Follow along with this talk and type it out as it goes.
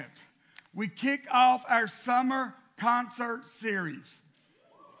We kick off our summer concert series.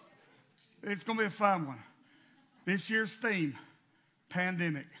 It's going to be a fun one. This year's theme,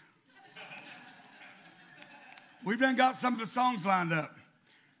 pandemic. We've done got some of the songs lined up.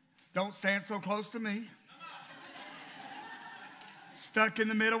 Don't Stand So Close to Me. Stuck in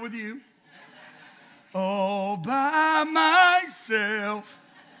the Middle with You. All by myself.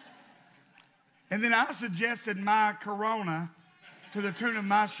 And then I suggested My Corona to the tune of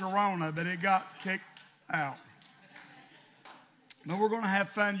My Sharona, but it got kicked out. But we're going to have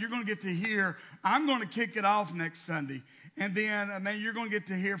fun. You're going to get to hear. I'm going to kick it off next Sunday. And then, you're going to get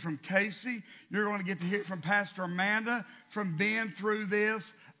to hear from Casey. You're going to get to hear from Pastor Amanda, from Ben through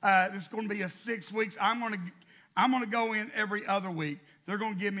this. This is going to be a 6 weeks. I'm going to go in every other week. They're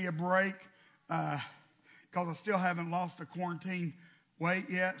going to give me a break because I still haven't lost the quarantine weight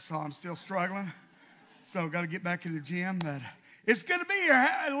yet, so I'm still struggling. So got to get back in the gym. But it's good to be here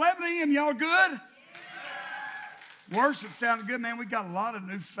at 11 a.m. Y'all good? Worship sounded good, man. We got a lot of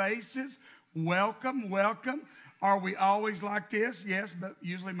new faces. Welcome, welcome. Are we always like this? Yes, but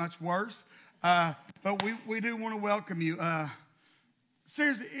usually much worse. But we do want to welcome you.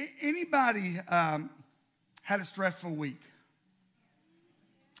 Seriously, anybody had a stressful week?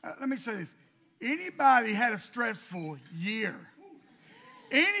 Let me say this. Anybody had a stressful year?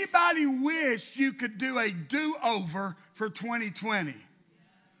 Anybody wish you could do a do-over for 2020?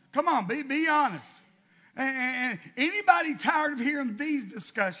 Come on, be honest. And anybody tired of hearing these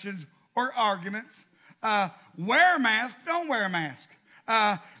discussions or arguments? Wear a mask, don't wear a mask.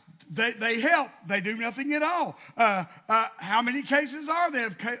 They help. They do nothing at all. How many cases are there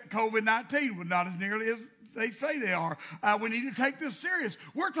of COVID-19? Well, not as nearly as they say they are. We need to take this serious.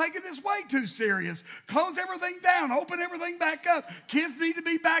 We're taking this way too serious. Close everything down. Open everything back up. Kids need to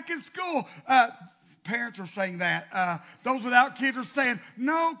be back in school. Parents are saying that. Those without kids are saying,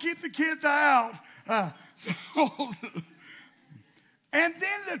 no, keep the kids out. And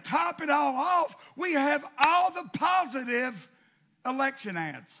then to top it all off, we have all the positive election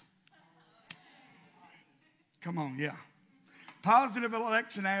ads. Come on, yeah. Positive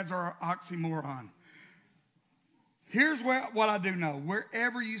election ads are an oxymoron. Here's what I do know.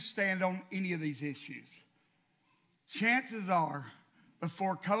 Wherever you stand on any of these issues, chances are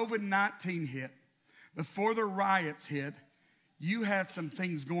before COVID-19 hit, before the riots hit, you had some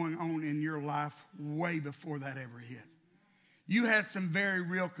things going on in your life way before that ever hit. You had some very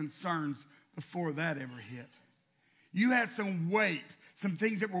real concerns before that ever hit. You had some weight, some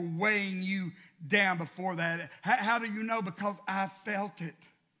things that were weighing you down before that. How do you know? Because I felt it.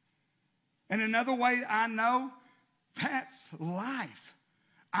 And another way I know, that's life.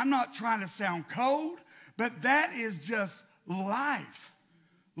 I'm not trying to sound cold, but that is just life.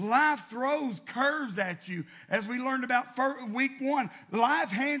 Life throws curves at you. As we learned about week 1, life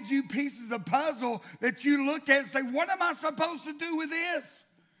hands you pieces of puzzle that you look at and say, what am I supposed to do with this?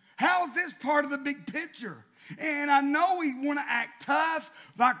 How is this part of the big picture? And I know we want to act tough,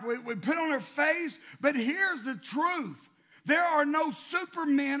 like we put on our face, but here's the truth. There are no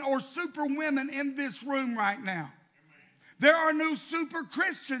supermen or superwomen in this room right now. There are no super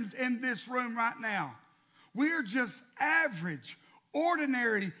Christians in this room right now. We're just average,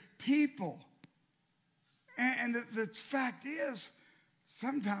 ordinary people. And the fact is,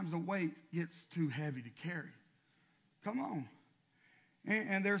 sometimes the weight gets too heavy to carry. Come on.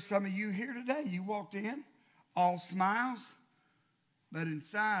 And there's some of you here today. You walked in, all smiles, but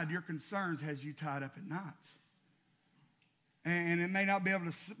inside your concerns has you tied up in knots. And it may not be able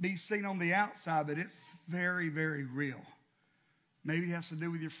to be seen on the outside, but it's very, very real. Maybe it has to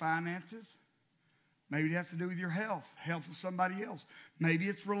do with your finances. Maybe it has to do with your health of somebody else. Maybe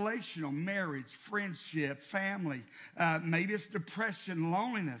it's relational, marriage, friendship, family. Maybe it's depression,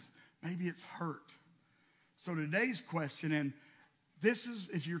 loneliness. Maybe it's hurt. So today's question, and this is,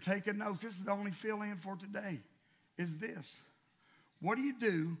 if you're taking notes, this is the only fill-in for today, is this. What do you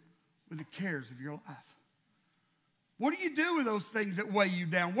do with the cares of your life? What do you do with those things that weigh you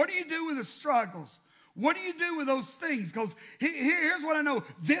down? What do you do with the struggles? What do you do with those things? Because here's what I know.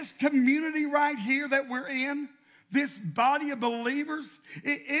 This community right here that we're in, this body of believers,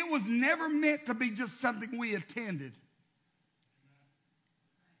 it was never meant to be just something we attended.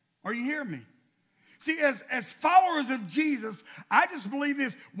 Are you hearing me? See, as followers of Jesus, I just believe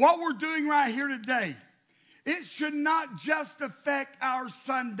this. What we're doing right here today, it should not just affect our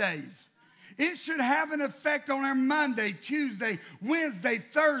Sundays. It should have an effect on our Monday, Tuesday, Wednesday,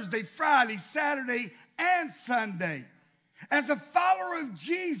 Thursday, Friday, Saturday, and Sunday. As a follower of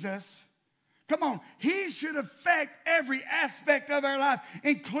Jesus, Come on. He should affect every aspect of our life,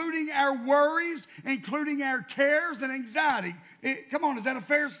 including our worries, including our cares and anxiety. Come on, is that a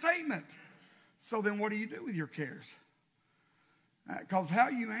fair statement? So then what do you do with your cares? Because how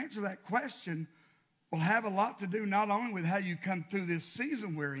you answer that question will have a lot to do not only with how you come through this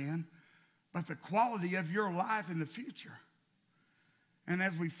season we're in, but the quality of your life in the future. And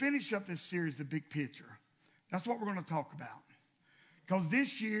as we finish up this series, The Big Picture, that's what we're going to talk about. Because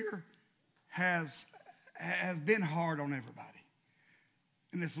this year has been hard on everybody.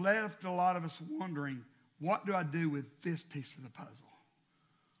 And it's left a lot of us wondering, what do I do with this piece of the puzzle?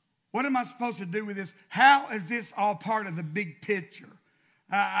 What am I supposed to do with this? How is this all part of the big picture?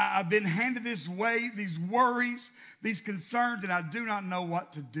 I've been handed this weight, these worries, these concerns, and I do not know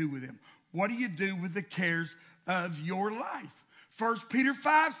what to do with them. What do you do with the cares of your life? 1 Peter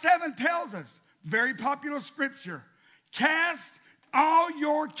 5:7 tells us, very popular scripture, cast all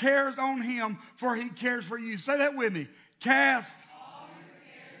your cares on him, for he cares for you. Say that with me. Cast all your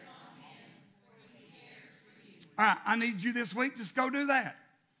cares on him, for he cares for you. All right, I need you this week. Just go do that.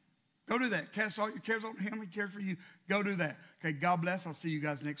 Go do that. Cast all your cares on him. He cares for you. Go do that. Okay, God bless. I'll see you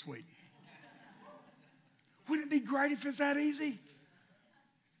guys next week. Wouldn't it be great if it's that easy?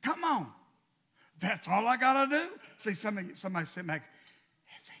 Come on. That's all I got to do? See, somebody sit back.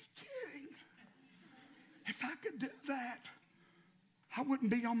 Is he kidding? If I could do that, I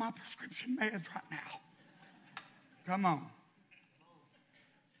wouldn't be on my prescription meds right now. Come on.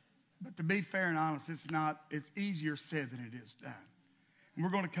 But to be fair and honest, it's easier said than it is done. And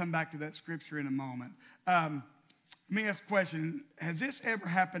we're going to come back to that scripture in a moment. Let me ask a question. Has this ever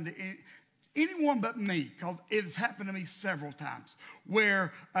happened to anyone but me? Because it's happened to me several times.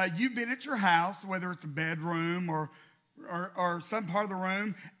 Where you've been at your house, whether it's a bedroom or some part of the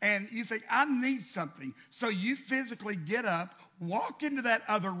room, and you think, I need something. So you physically get up, walk into that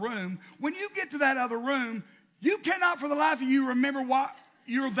other room. When you get to that other room, you cannot for the life of you remember what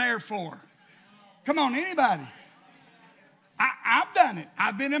you're there for. Come on, anybody? I've done it.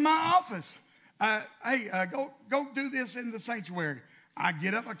 I've been in my office. Go do this in the sanctuary. I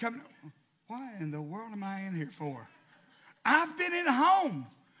get up, I come. What in the world am I in here for? I've been at home,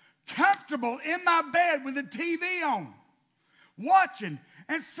 comfortable in my bed with the TV on, watching,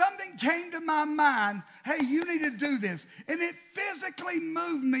 and something came to my mind. Hey, you need to do this. And it physically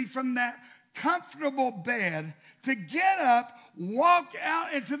moved me from that comfortable bed to get up, walk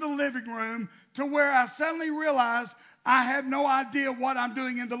out into the living room to where I suddenly realized I have no idea what I'm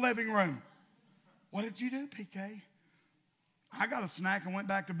doing in the living room. What did you do, PK? I got a snack and went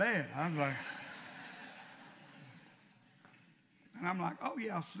back to bed. I was like, and I'm like, oh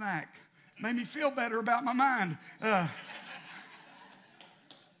yeah, a snack. Made me feel better about my mind. I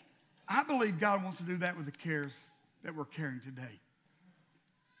believe God wants to do that with the cares that we're carrying today.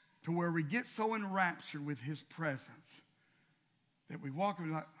 To where we get so enraptured with his presence that we walk and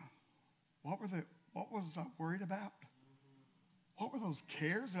we're like, what was I worried about? What were those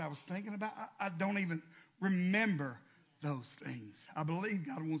cares that I was thinking about? I don't even remember those things. I believe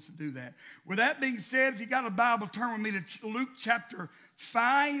God wants to do that. With that being said, if you got a Bible, turn with me to Luke chapter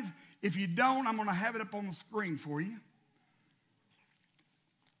 5. If you don't, I'm going to have it up on the screen for you.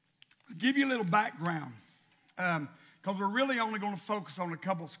 I'll give you a little background because we're really only going to focus on a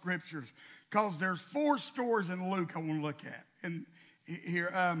couple of scriptures because there's 4 stories in Luke I want to look at. And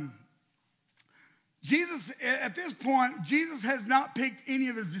here, Jesus, at this point, Jesus has not picked any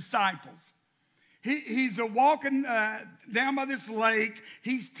of his disciples. He's walking down by this lake.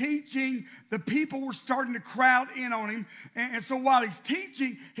 He's teaching. The people were starting to crowd in on him. And so while he's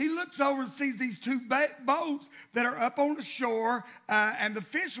teaching, he looks over and sees these 2 boats that are up on the shore. And the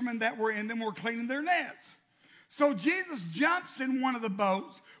fishermen that were in them were cleaning their nets. So Jesus jumps in one of the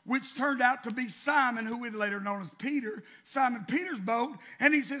boats, which turned out to be Simon, who we'd later known as Peter, Simon Peter's boat.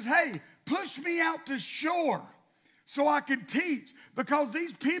 And he says, hey, push me out to shore so I can teach, because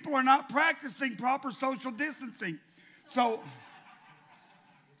these people are not practicing proper social distancing. So,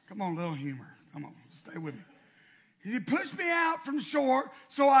 come on, little humor. Come on, stay with me. He pushed me out from shore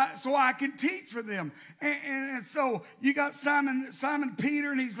so I can teach for them. And so you got Simon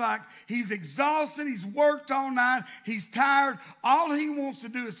Peter, and he's exhausted. He's worked all night. He's tired. All he wants to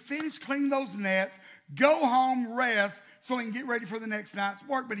do is finish cleaning those nets, go home, rest, so he can get ready for the next night's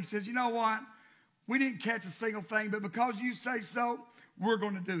work. But he says, you know what? We didn't catch a single thing, but because you say so, we're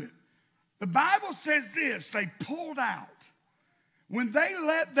going to do it. The Bible says this, they pulled out. When they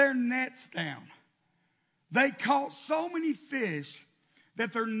let their nets down, they caught so many fish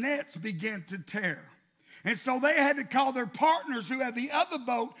that their nets began to tear. And so they had to call their partners who had the other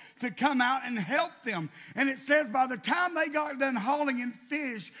boat to come out and help them. And it says by the time they got done hauling in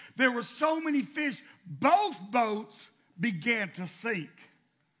fish, there were so many fish, both boats began to sink.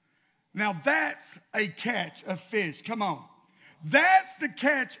 Now that's a catch of fish. Come on. That's the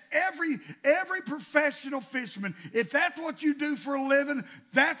catch. Every professional fisherman, if that's what you do for a living,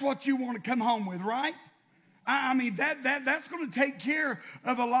 that's what you want to come home with, right? I mean, that's going to take care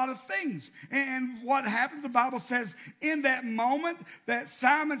of a lot of things. And what happens, the Bible says, in that moment that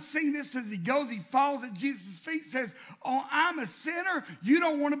Simon seeing this as he goes, he falls at Jesus' feet, says, oh, I'm a sinner. You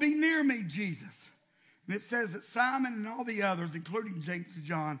don't want to be near me, Jesus. And it says that Simon and all the others, including James and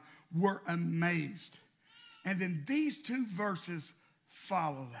John, were amazed. And then these two verses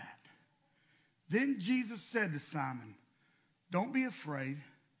follow that. Then Jesus said to Simon, don't be afraid.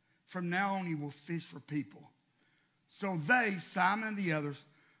 From now on you will fish for people. So they, Simon and the others,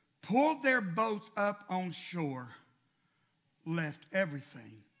 pulled their boats up on shore, left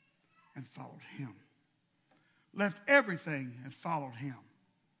everything, and followed him. Left everything and followed him.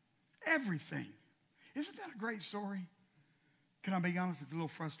 Everything. Isn't that a great story? Can I be honest? It's a little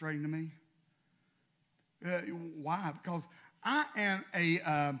frustrating to me. Why? Because I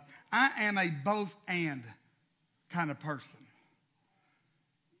am a both and kind of person.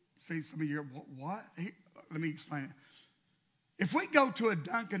 See, some of you, what? Let me explain it. If we go to a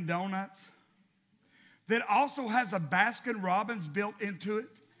Dunkin' Donuts that also has a Baskin Robbins built into it,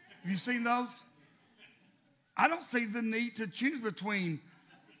 have you seen those? I don't see the need to choose between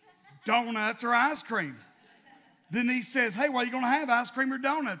donuts or ice cream. Denise says, hey, well, are you going to have ice cream or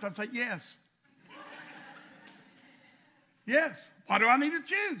donuts? I say, yes. Yes. Why do I need to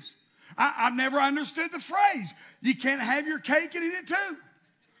choose? I've never understood the phrase, you can't have your cake and eat it too.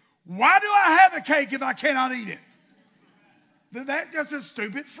 Why do I have a cake if I cannot eat it? That's just a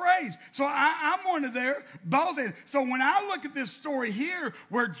stupid phrase. So I'm one of there, both. So when I look at this story here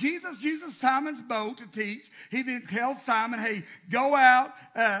where Jesus uses Simon's boat to teach, he then tells Simon, hey, go out,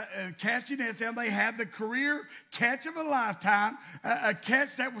 cast your nets down. They have the career catch of a lifetime, a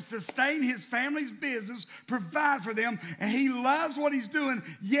catch that will sustain his family's business, provide for them, and he loves what he's doing.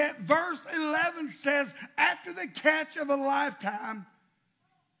 Yet verse 11 says, after the catch of a lifetime,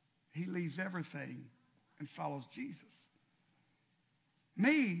 he leaves everything and follows Jesus.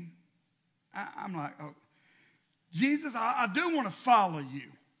 Me, I'm like, oh, Jesus, I do want to follow you.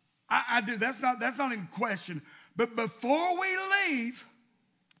 I do. That's not even a question. But before we leave,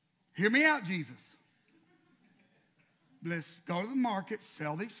 hear me out, Jesus. Let's go to the market,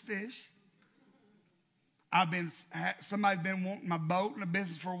 sell these fish. Somebody's been wanting my boat in the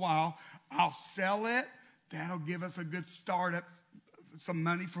business for a while. I'll sell it. That'll give us a good start at some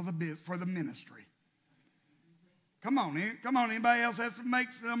money for the ministry. Come on, anybody else has to make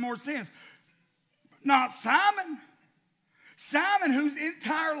more sense? Not Simon. Simon, whose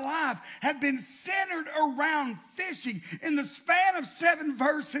entire life had been centered around fishing, in the span of 7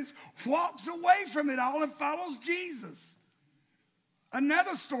 verses, walks away from it all and follows Jesus.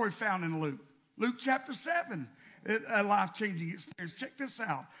 Another story found in Luke chapter 7, a life-changing experience. Check this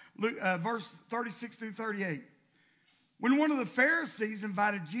out, Luke, verse 36 through 38. When one of the Pharisees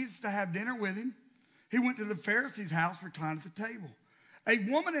invited Jesus to have dinner with him, he went to the Pharisee's house, reclined at the table. A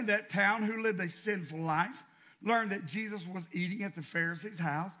woman in that town who lived a sinful life learned that Jesus was eating at the Pharisee's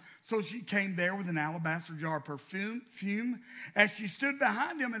house, so she came there with an alabaster jar of perfume. As she stood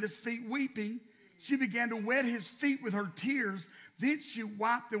behind him at his feet weeping, she began to wet his feet with her tears. Then she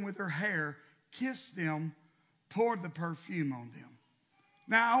wiped them with her hair, kissed them, poured the perfume on them.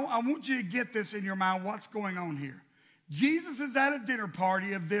 Now, I want you to get this in your mind, what's going on here. Jesus is at a dinner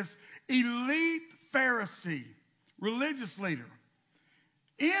party of this elite Pharisee, religious leader.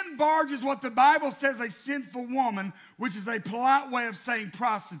 In barges what the Bible says a sinful woman, which is a polite way of saying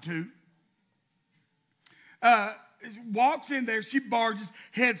prostitute, walks in there, she barges,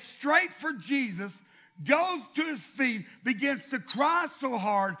 heads straight for Jesus, goes to his feet, begins to cry so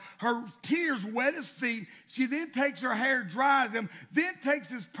hard, her tears wet his feet. She then takes her hair, dries them, then takes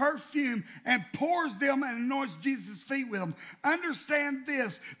his perfume and pours them and anoints Jesus' feet with them. Understand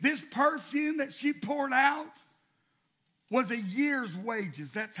this perfume that she poured out was a year's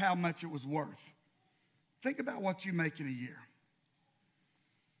wages. That's how much it was worth. Think about what you make in a year.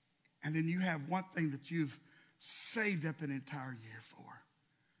 And then you have one thing that you've saved up an entire year for.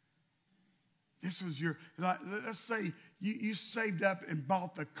 This was let's say you saved up and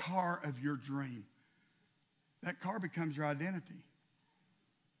bought the car of your dream. That car becomes your identity.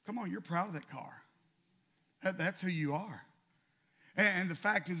 Come on, you're proud of that car. That's who you are. And the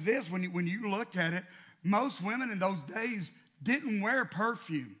fact is this, when you look at it, most women in those days didn't wear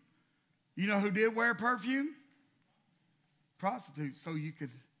perfume. You know who did wear perfume? Prostitutes, so you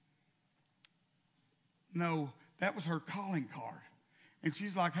could know that was her calling card. And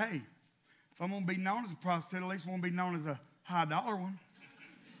she's like, hey, if I'm going to be known as a prostitute, at least I want to be known as a high dollar one.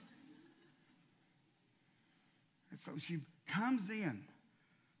 And so she comes in,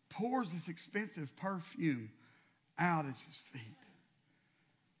 pours this expensive perfume out at his feet.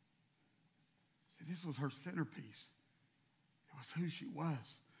 See, this was her centerpiece. It was who she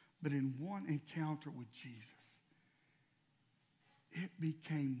was. But in one encounter with Jesus, it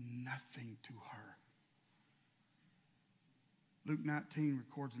became nothing to her. Luke 19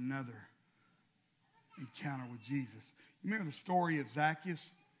 records another encounter with Jesus. You remember the story of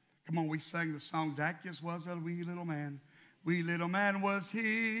Zacchaeus? Come on, we sang the song, Zacchaeus was a wee little man. Wee little man was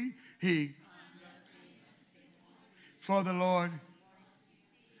he for the Lord.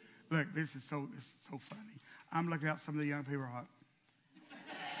 Look, this is so funny. I'm looking out, some of the young people are like,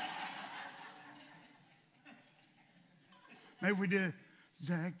 maybe we did,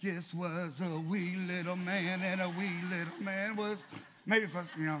 Zacchaeus was a wee little man, and a wee little man was, maybe if I,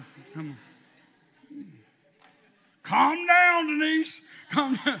 come on. Calm down, Denise.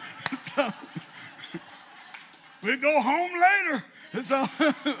 Calm down. So, we'll go home later.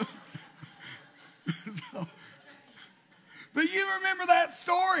 But you remember that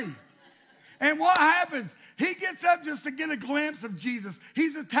story. And what happens? He gets up just to get a glimpse of Jesus.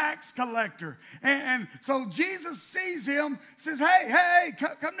 He's a tax collector. And so Jesus sees him, says, hey,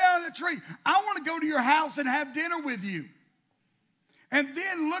 come down to the tree. I want to go to your house and have dinner with you. And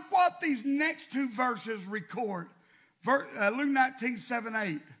then look what these next two verses record. Luke 19, 7,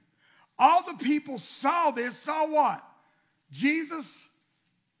 8. All the people saw this, saw what? Jesus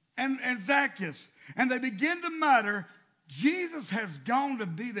and Zacchaeus. And they begin to mutter, Jesus has gone to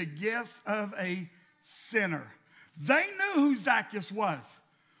be the guest of a sinner. They knew who Zacchaeus was.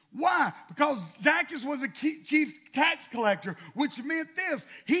 Why? Because Zacchaeus was a chief tax collector, which meant this.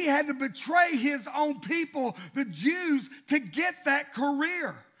 He had to betray his own people, the Jews, to get that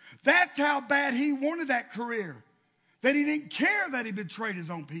career. That's how bad he wanted that career. That he didn't care that he betrayed his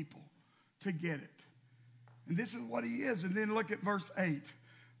own people to get it. And this is what he is. And then look at verse 8.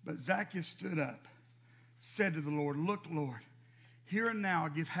 But Zacchaeus stood up, said to the Lord, look, Lord, here and now I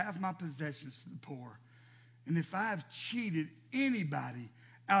give half my possessions to the poor. And if I have cheated anybody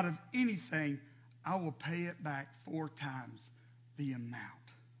out of anything, I will pay it back 4 times the amount.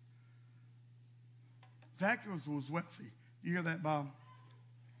 Zacchaeus was wealthy. You hear that, Bob?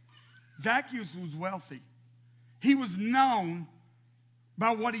 Zacchaeus was wealthy. He was known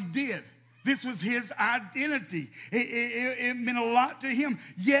by what he did. This was his identity. It meant a lot to him.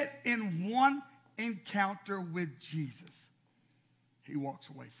 Yet in one encounter with Jesus, he walks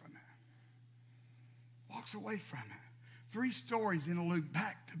away from that. Walks away from it. 3 stories in Luke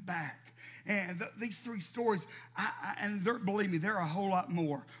back to back. And these 3 stories, believe me, there are a whole lot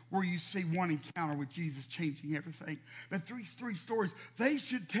more where you see one encounter with Jesus changing everything. But 3 stories, they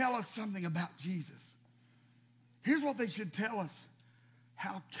should tell us something about Jesus. Here's what they should tell us.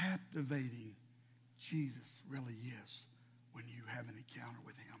 How captivating Jesus really is when you have an encounter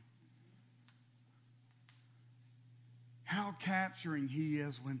with him. How capturing he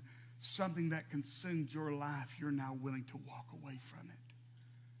is when something that consumed your life, you're now willing to walk away from it.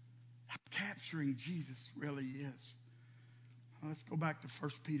 How capturing Jesus really is. Well, let's go back to 1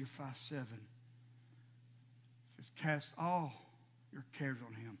 Peter 5:7. It says, cast all your cares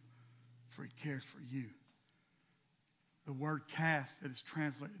on him, for he cares for you. The word cast that is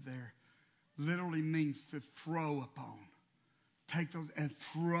translated there literally means to throw upon. Take those and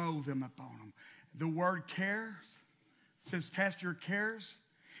throw them upon them. The word cares says cast your cares.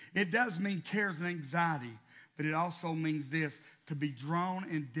 It does mean cares and anxiety, but it also means this, to be drawn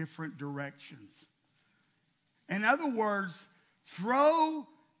in different directions. In other words, throw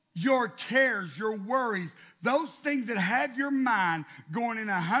your cares, your worries, those things that have your mind going in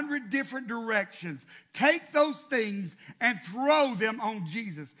 100 different directions. Take those things and throw them on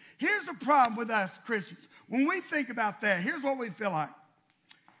Jesus. Here's the problem with us Christians. When we think about that, here's what we feel like.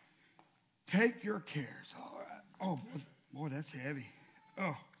 Take your cares. All right. Oh, boy, that's heavy.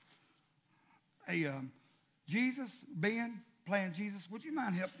 Oh. Hey, Jesus, Ben, playing Jesus, would you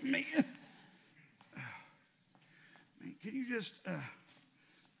mind helping me? Man, can you just...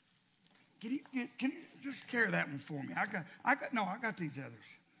 Can you just carry that one for me? I got these others.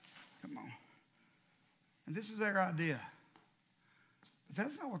 Come on. And this is their idea. But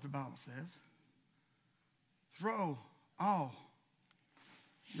that's not what the Bible says. Throw all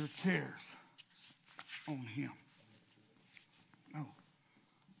your cares on him. No.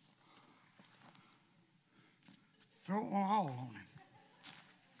 Throw all on him.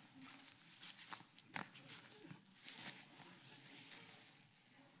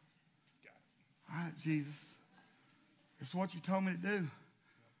 Jesus. It's what you told me to do.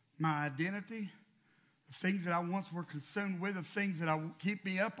 My identity, the things that I once were consumed with, the things that keep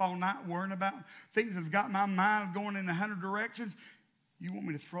me up all night worrying about, things that have got my mind going in 100 directions. You want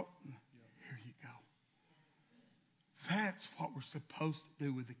me to throw? Here you go. That's what we're supposed to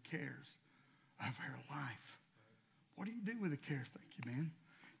do with the cares of our life. What do you do with the cares? Thank you, man.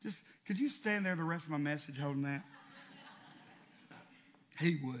 Just, could you stand there the rest of my message holding that?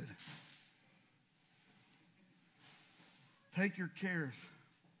 He would. Take your cares.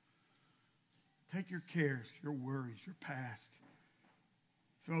 Take your cares, your worries, your past.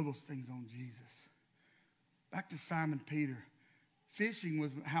 Throw those things on Jesus. Back to Simon Peter. Fishing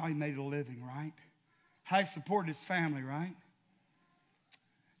was how he made a living, right? How he supported his family, right?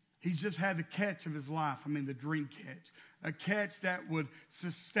 He's just had the catch of his life. I mean, the dream catch. A catch that would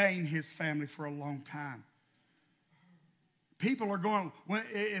sustain his family for a long time. People are going,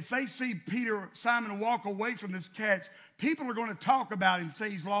 if they see Simon walk away from this catch, people are going to talk about him and say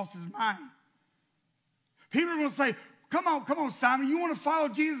he's lost his mind. People are going to say, come on, Simon, you want to follow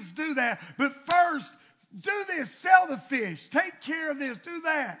Jesus, do that. But first, do this, sell the fish, take care of this, do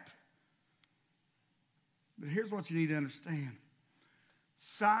that. But here's what you need to understand.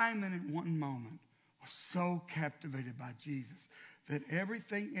 Simon in one moment was so captivated by Jesus that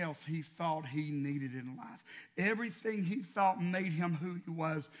everything else he thought he needed in life, everything he thought made him who he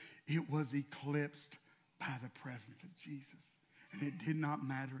was, it was eclipsed by the presence of Jesus. And it did not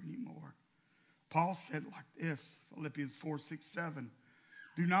matter anymore. Paul said like this, Philippians 4:6-7.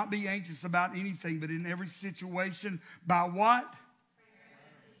 Do not be anxious about anything, but in every situation, by what?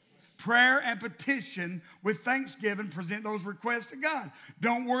 Prayer and petition with thanksgiving, present those requests to God.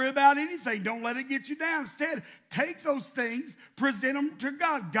 Don't worry about anything. Don't let it get you down. Instead, take those things, present them to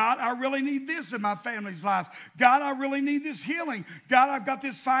God. God, I really need this in my family's life. God, I really need this healing. God, I've got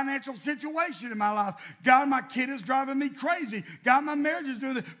this financial situation in my life. God, my kid is driving me crazy. God, my marriage is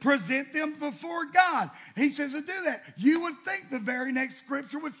doing this. Present them before God. He says to do that. You would think the very next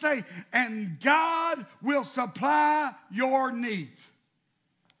scripture would say, and God will supply your needs.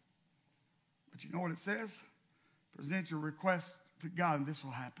 But you know what it says? Present your request to God and this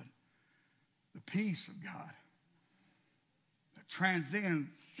will happen. The peace of God that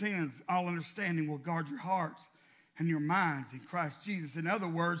transcends all understanding will guard your hearts and your minds in Christ Jesus. In other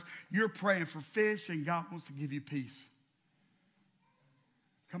words, you're praying for fish and God wants to give you peace.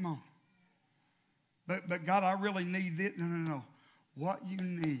 Come on. But God, I really need this. No. What you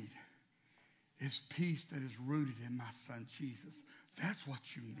need is peace that is rooted in my son Jesus. That's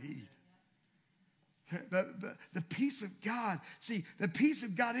what you need. The peace of God. See, the peace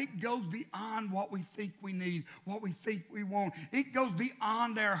of God, it goes beyond what we think we need, what we think we want. It goes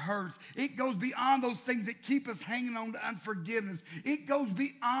beyond our hurts. It goes beyond those things that keep us hanging on to unforgiveness. It goes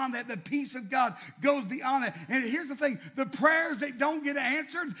beyond that. The peace of God goes beyond that. And here's the thing. The prayers that don't get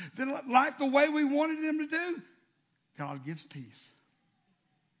answered, life the way we wanted them to do, God gives peace.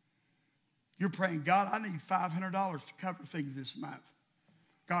 You're praying, God, I need $500 to cover things this month.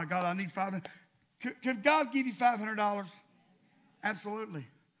 God, I need $500. Could God give you $500? Absolutely.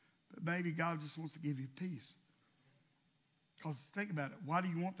 But maybe God just wants to give you peace. Because think about it. Why do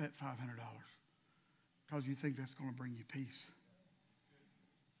you want that $500? Because you think that's going to bring you peace.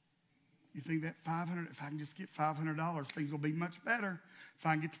 You think that $500, if I can just get $500, things will be much better. If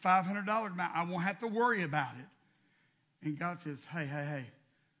I can get the $500, I won't have to worry about it. And God says, hey,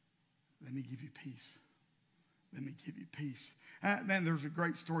 let me give you peace. Let me give you peace. Man, there's a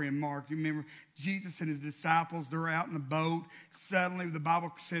great story in Mark. You remember Jesus and his disciples, they're out in a boat. Suddenly, the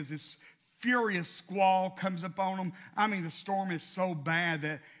Bible says this furious squall comes upon them. I mean, the storm is so bad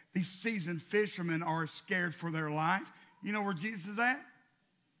that these seasoned fishermen are scared for their life. You know where Jesus is at?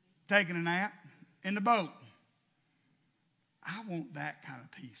 Taking a nap in the boat. I want that kind of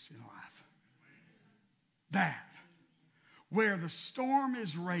peace in life. That. Where the storm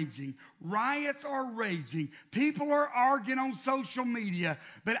is raging, riots are raging, people are arguing on social media,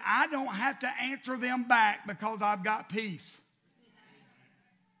 but I don't have to answer them back because I've got peace.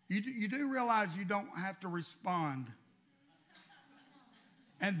 You do realize you don't have to respond.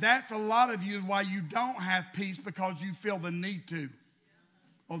 And that's a lot of you why you don't have peace, because you feel the need to.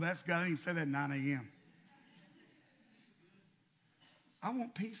 Oh, that's God. I didn't even say that at 9 a.m. I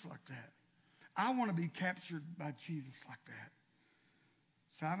want peace like that. I want to be captured by Jesus like that.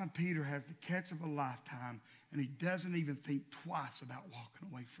 Simon Peter has the catch of a lifetime, and he doesn't even think twice about walking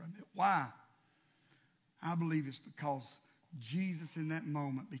away from it. Why? I believe it's because Jesus in that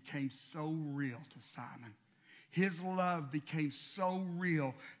moment became so real to Simon. His love became so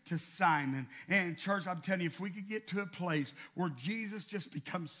real to Simon. And church, I'm telling you, if we could get to a place where Jesus just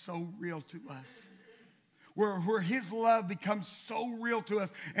becomes so real to us, where his love becomes so real to us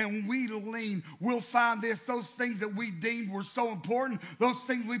and we lean, we'll find this. Those things that we deemed were so important, those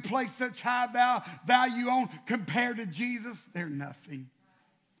things we place such high value on compared to Jesus, they're nothing.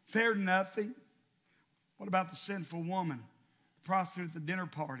 They're nothing. What about the sinful woman, the prostitute at the dinner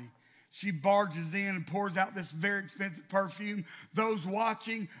party? She barges in and pours out this very expensive perfume. Those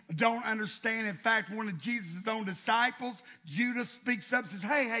watching don't understand. In fact, one of Jesus' own disciples, Judas, speaks up and says,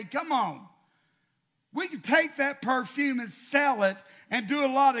 hey, come on. We could take that perfume and sell it and do a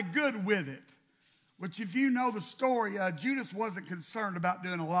lot of good with it. Which, if you know the story, Judas wasn't concerned about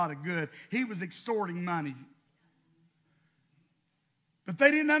doing a lot of good. He was extorting money. But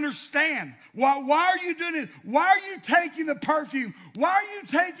they didn't understand. Why are you doing it? Why are you taking the perfume? Why are you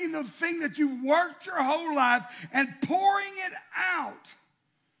taking the thing that you've worked your whole life and pouring it out?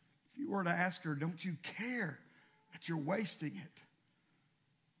 If you were to ask her, don't you care that you're wasting it?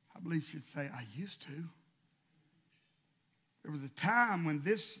 I believe she'd say, I used to. There was a time when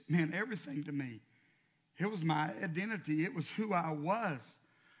this meant everything to me. It was my identity. It was who I was.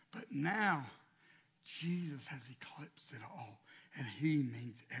 But now, Jesus has eclipsed it all. And he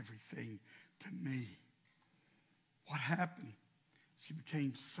means everything to me. What happened? She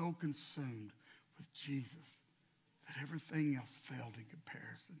became so consumed with Jesus that everything else failed in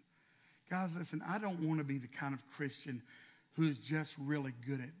comparison. Guys, listen, I don't want to be the kind of Christian who is just really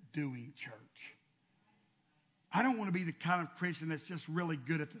good at doing church. I don't want to be the kind of Christian that's just really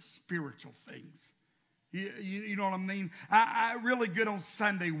good at the spiritual things. You know what I mean? I'm really good on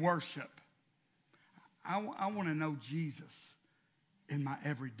Sunday worship. I want to know Jesus in my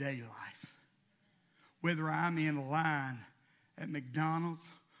everyday life. Whether I'm in line at McDonald's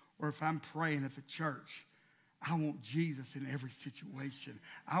or if I'm praying at the church, I want Jesus in every situation.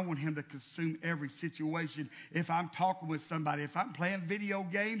 I want him to consume every situation. If I'm talking with somebody, if I'm playing video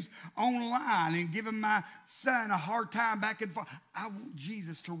games online and giving my son a hard time back and forth, I want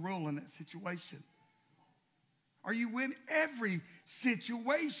Jesus to rule in that situation. Are you with every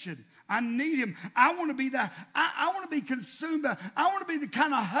situation? I need him. I want to be that. I want to be consumed by. I want to be the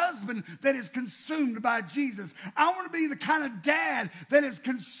kind of husband that is consumed by Jesus. I want to be the kind of dad that is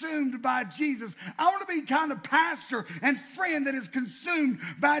consumed by Jesus. I want to be the kind of pastor and friend that is consumed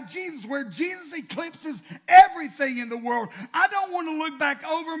by Jesus, where Jesus eclipses everything in the world. I don't want to look back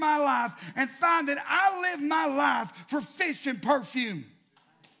over my life and find that I live my life for fish and perfume.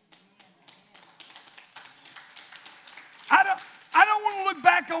 I don't want to look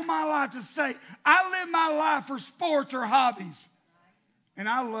back on my life to say, I live my life for sports or hobbies. And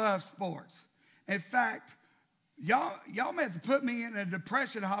I love sports. In fact, y'all may have to put me in a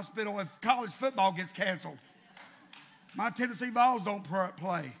depression hospital if college football gets canceled. My Tennessee Vols don't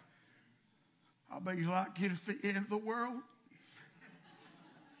play. I'll be like, it's the end of the world.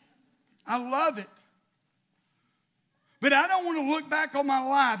 I love it. But I don't want to look back on my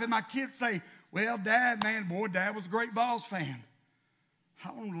life and my kids say, well, Dad was a great Vols fan.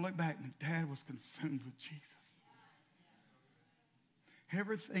 I want to look back and Dad was consumed with Jesus.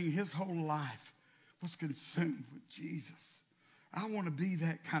 Everything, his whole life was consumed with Jesus. I want to be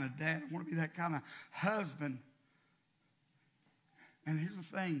that kind of dad. I want to be that kind of husband. And here's the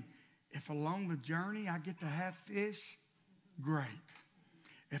thing. If along the journey I get to have fish, great.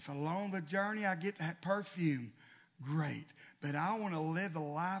 If along the journey I get to have perfume, great. But I want to live a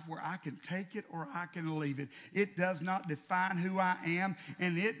life where I can take it or I can leave it. It does not define who I am,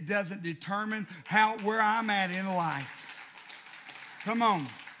 and it doesn't determine where I'm at in life. Come on.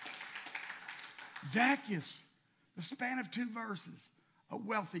 Zacchaeus, the span of 2 verses, a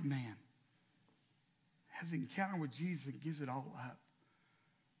wealthy man, has an encounter with Jesus and gives it all up.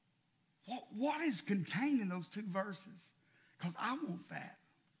 What is contained in those 2 verses? Because I want that.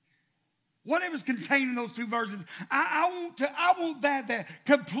 Whatever's contained in those 2 verses, I want that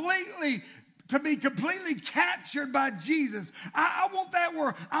completely, to be completely captured by Jesus. I want that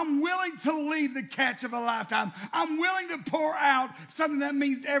where I'm willing to leave the catch of a lifetime. I'm willing to pour out something that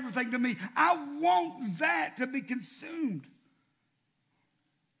means everything to me. I want that to be consumed.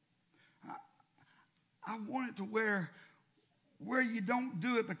 I want it to where you don't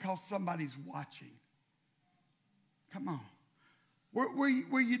do it because somebody's watching. Come on.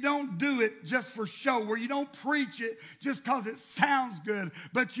 Where you don't do it just for show, where you don't preach it just because it sounds good,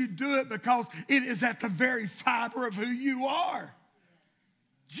 but you do it because it is at the very fiber of who you are.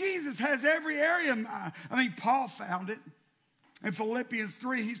 Jesus has every area in mind. I mean, Paul found it. In Philippians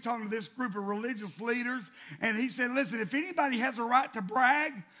 3, he's talking to this group of religious leaders, and he said, listen, if anybody has a right to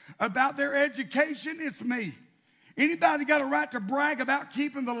brag about their education, it's me. Anybody got a right to brag about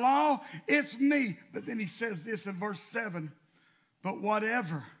keeping the law? It's me. But then he says this in verse 7. But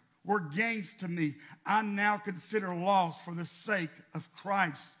whatever were gains to me. I now consider loss for the sake of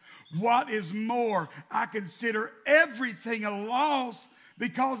Christ. What is more, I consider everything a loss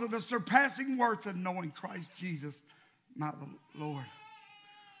because of the surpassing worth of knowing Christ Jesus, my Lord.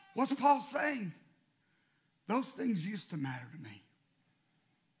 What's Paul saying? Those things used to matter to me.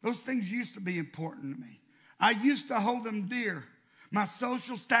 Those things used to be important to me. I used to hold them dear. My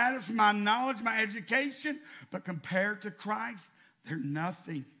social status, my knowledge, my education. But compared to Christ, they're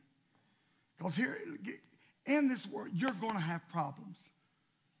nothing. Because here, in this world, you're going to have problems.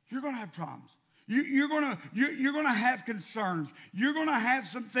 You're going to have problems. You're going to have concerns. You're going to have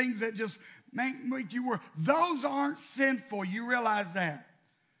some things that just make you worry. Those aren't sinful. You realize that.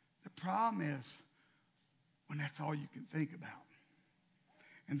 The problem is when that's all you can think about.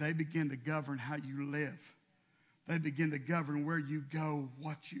 And they begin to govern how you live. They begin to govern where you go,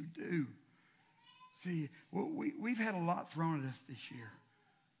 what you do. See, we've had a lot thrown at us this year.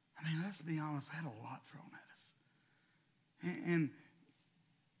 I mean, let's be honest, had a lot thrown at us. And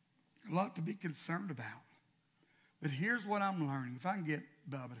a lot to be concerned about. But here's what I'm learning. If I can get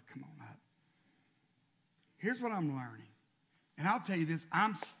Bubba to come on up. Here's what I'm learning. And I'll tell you this,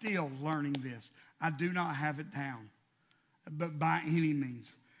 I'm still learning this. I do not have it down, but by any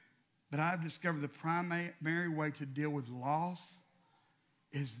means. But I've discovered the primary way to deal with loss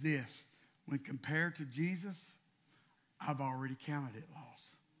is this. When compared to Jesus, I've already counted it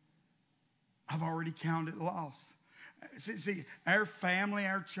loss. I've already counted it loss. See, our family,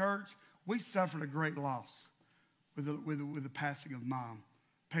 our church, we suffered a great loss with the passing of Mom,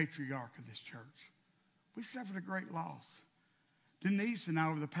 patriarch of this church. We suffered a great loss. Denise and I,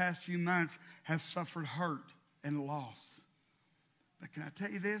 over the past few months, have suffered hurt and loss. But can I tell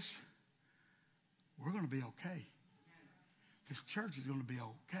you this? We're going to be okay. This church is going to be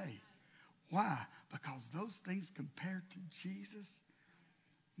okay. Why? Because those things compared to Jesus,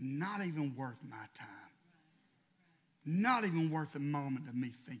 not even worth my time. Not even worth a moment of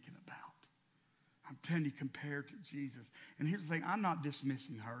me thinking about. I'm telling you, compared to Jesus. And here's the thing, I'm not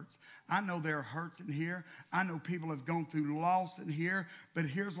dismissing hurts. I know there are hurts in here. I know people have gone through loss in here. But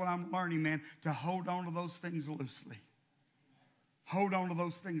here's what I'm learning, man, to hold on to those things loosely. Hold on to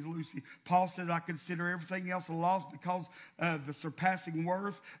those things loosely. Paul says, I consider everything else a loss because of the surpassing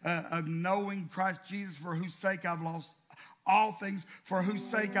worth of knowing Christ Jesus, for whose sake I've lost all things. For whose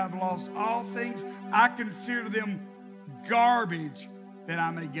sake I've lost all things. I consider them garbage that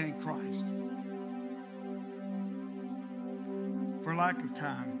I may gain Christ. For lack of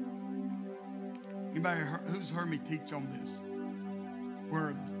time, anybody who's heard me teach on this?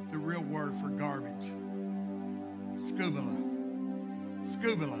 Where the real word for garbage, scubula.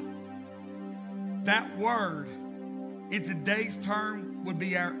 Scubula. That word in today's term would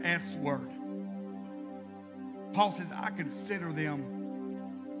be our S word. Paul says, I consider them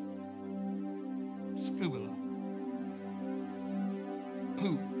scubula.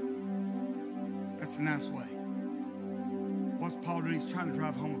 Poop. That's a nice way. What's Paul doing? He's trying to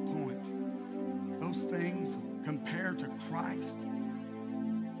drive home a point. Those things compared to Christ,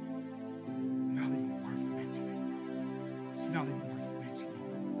 not even worth mentioning. It's not even worth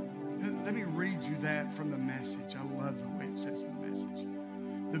mentioning. Let me read you that from the Message. I love the way it says in the Message.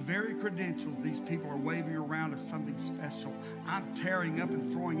 The very credentials these people are waving around as something special, I'm tearing up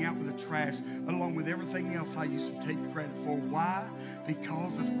and throwing out with the trash, along with everything else I used to take credit for. Why?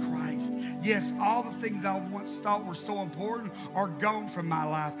 Because of Christ. Yes, all the things I once thought were so important are gone from my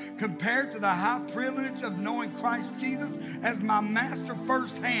life. Compared to the high privilege of knowing Christ Jesus as my master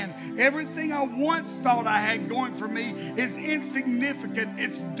firsthand, everything I once thought I had going for me is insignificant.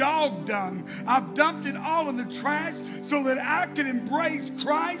 It's dog dung. I've dumped it all in the trash so that I can embrace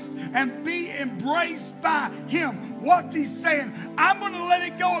Christ and be embraced by Him. What He's saying, I'm going to let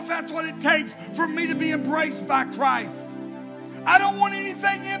it go if that's what it takes for me to be embraced by Christ. I don't want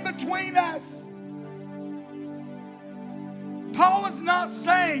anything in between us. Paul is not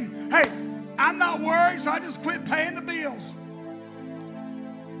saying, hey, I'm not worried, so I just quit paying the bills.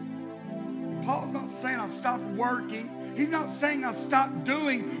 Paul's not saying I stopped working. He's not saying I stopped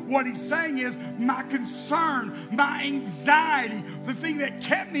doing. What he's saying is my concern, my anxiety, the thing that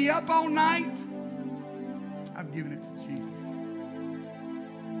kept me up all night, I've given it to Jesus.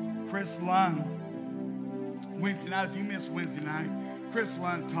 Chris Lund, Wednesday night, if you missed Wednesday night, Chris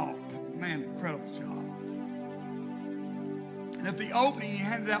Lund taught. Man, incredible job. And at the opening, he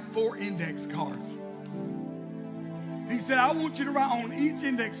handed out 4 index cards. He said, I want you to write on each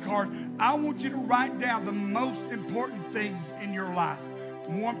index card, I want you to write down the most important things in your life.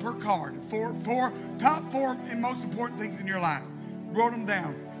 1 per card. Top 4 and most important things in your life. Wrote them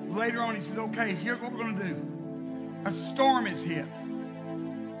down. Later on, he says, okay, here's what we're going to do. A storm is hit.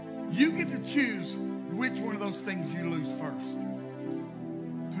 You get to choose which one of those things you lose first.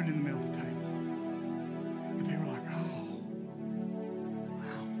 Put it in the middle of the table. And they were like, oh,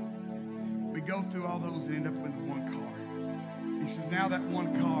 wow. We go through all those and end up with one card. He says, now that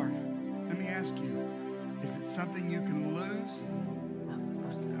one card, let me ask you, is it something you can lose?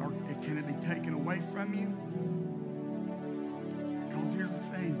 Or can it be taken away from you? Because here's the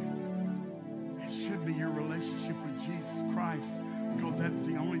thing. It should be your relationship with Jesus Christ, because that's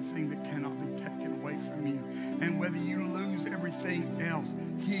the only thing that cannot be taken away from you. And whether you lose everything else,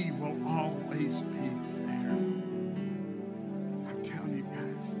 he will always be there. I'm telling you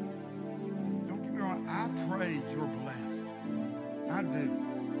guys, don't get me wrong, I pray you're blessed. I do.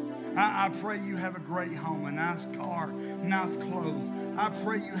 I pray you have a great home, a nice car, nice clothes. I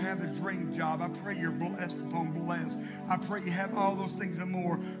pray you have a dream job. I pray you're blessed upon blessed. I pray you have all those things and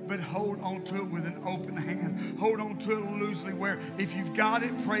more. But hold on to it with an open hand. Hold on to it loosely, where if you've got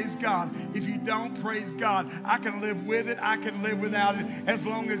it, praise God. If you don't, praise God. I can live with it. I can live without it, as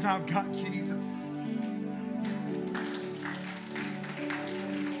long as I've got Jesus.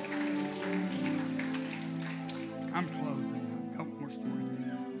 I'm closing. A couple more stories.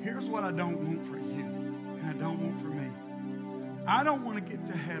 Here's what I don't want for you, and I don't want for me. I don't want to get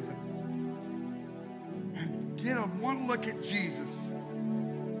to heaven and get a one look at Jesus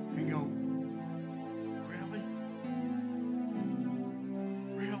and go, really?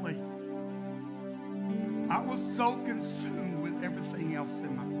 Really? I was so consumed with everything else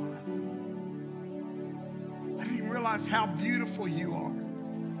in my life. I didn't even realize how beautiful you are,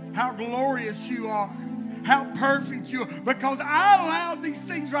 how glorious you are, how perfect you are, because I allowed these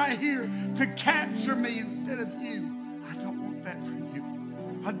things right here to capture me instead of you. I don't want that for you.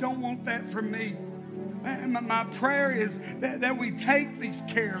 I don't want that for me. And my prayer is that we take these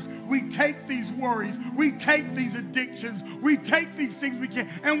cares, we take these worries, we take these addictions, we take these things we can,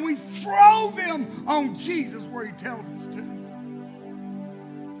 and we throw them on Jesus where he tells us to.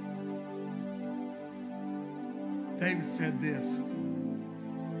 David said this.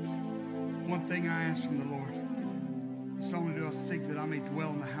 One thing I ask from the Lord, it's only do I seek that I may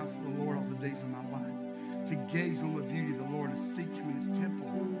dwell in the house of the Lord all the days of my life, to gaze on the beauty of the Lord and seek him in his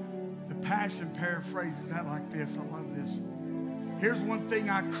temple. The Passion paraphrases that like this. I love this. Here's one thing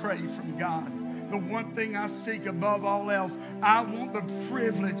I crave from God. The one thing I seek above all else. I want the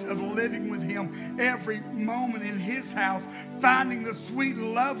privilege of living with him every moment in his house, finding the sweet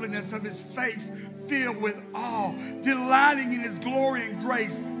loveliness of his face, filled with awe, delighting in his glory and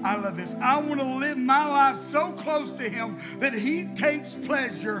grace. I love this. I want to live my life so close to him that he takes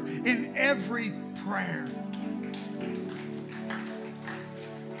pleasure in every prayer.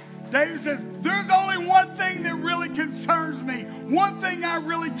 David says, there's only one thing that really concerns me, one thing I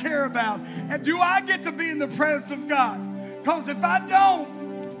really care about, and do I get to be in the presence of God? Because if I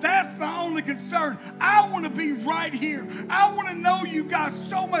don't, that's my only concern. I want to be right here. I want to know you guys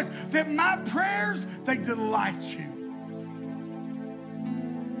so much that my prayers, they delight you.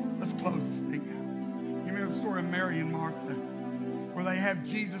 Let's close this thing out. You remember the story of Mary and Martha, where they have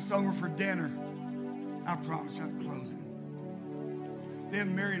Jesus over for dinner? I promise you I'm closing. They have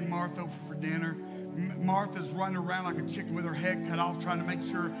Mary and Martha over for dinner. Martha's running around like a chicken with her head cut off, trying to make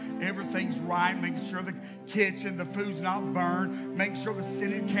sure everything's right, making sure the kitchen, the food's not burned, making sure the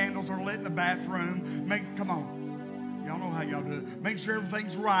scented candles are lit in the bathroom. Come on. Y'all know how y'all do it. Make sure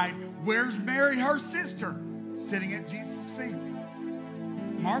everything's right. Where's Mary, her sister? Sitting at Jesus' feet.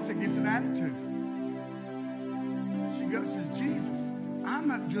 Martha gets an attitude. She goes and says, Jesus, I'm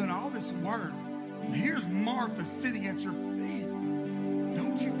not doing all this work. Here's Martha sitting at your feet.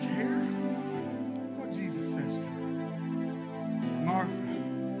 Don't you care what Jesus says to her? Martha,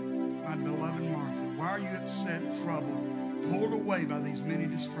 my beloved Martha, why are you upset, troubled, pulled away by these many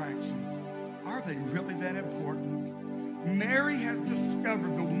distractions? Are they really that important? Mary has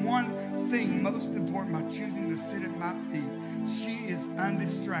discovered the one thing most important by choosing to sit at my feet. She is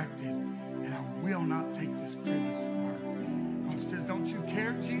undistracted, and I will not take this privilege from her. Martha says, don't you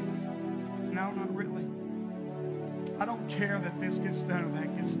care, Jesus? No, not really. I don't care that this gets done or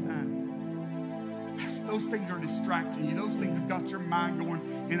that gets done. Those things are distracting you. Those things have got your mind going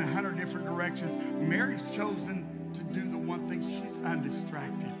in 100 different directions. Mary's chosen to do the one thing. She's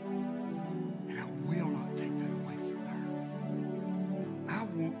undistracted. And I will not take that away from her. I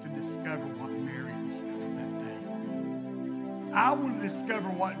want to discover what Mary discovered that day. I want to discover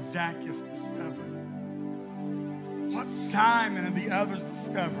what Zacchaeus discovered. What Simon and the others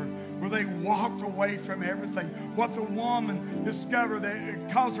discovered. Where they walked away from everything. What the woman discovered that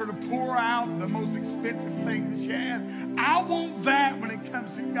it caused her to pour out the most expensive thing that she had. I want that when it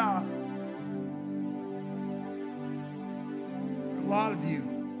comes to God. A lot of you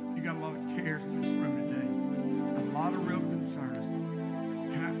You got a lot of cares in this room today. A lot of real concerns.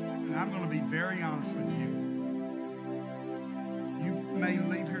 And I'm going to be very honest with you. You may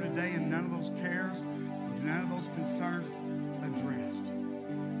leave here today and none of those cares, none of those concerns addressed.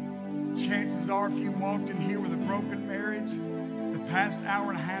 Chances are if you walked in here with a broken marriage, the past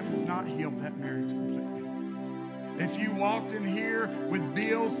hour and a half has not healed that marriage completely. If you walked in here with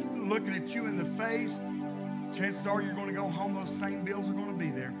bills looking at you in the face, chances are you're going to go home, those same bills are going to be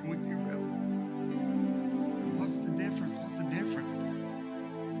there. Can we be real? What's the difference? What's the difference?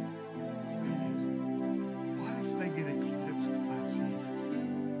 What if they get eclipsed by Jesus?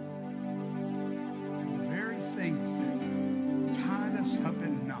 And the very things that tied us up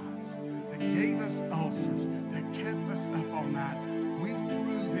in knots, that gave us ulcers, that kept us up all night, we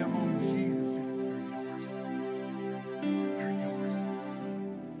threw them on Jesus and they're yours. They're yours.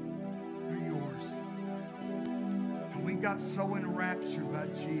 They're yours. And we got so enraptured by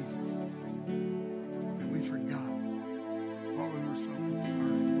Jesus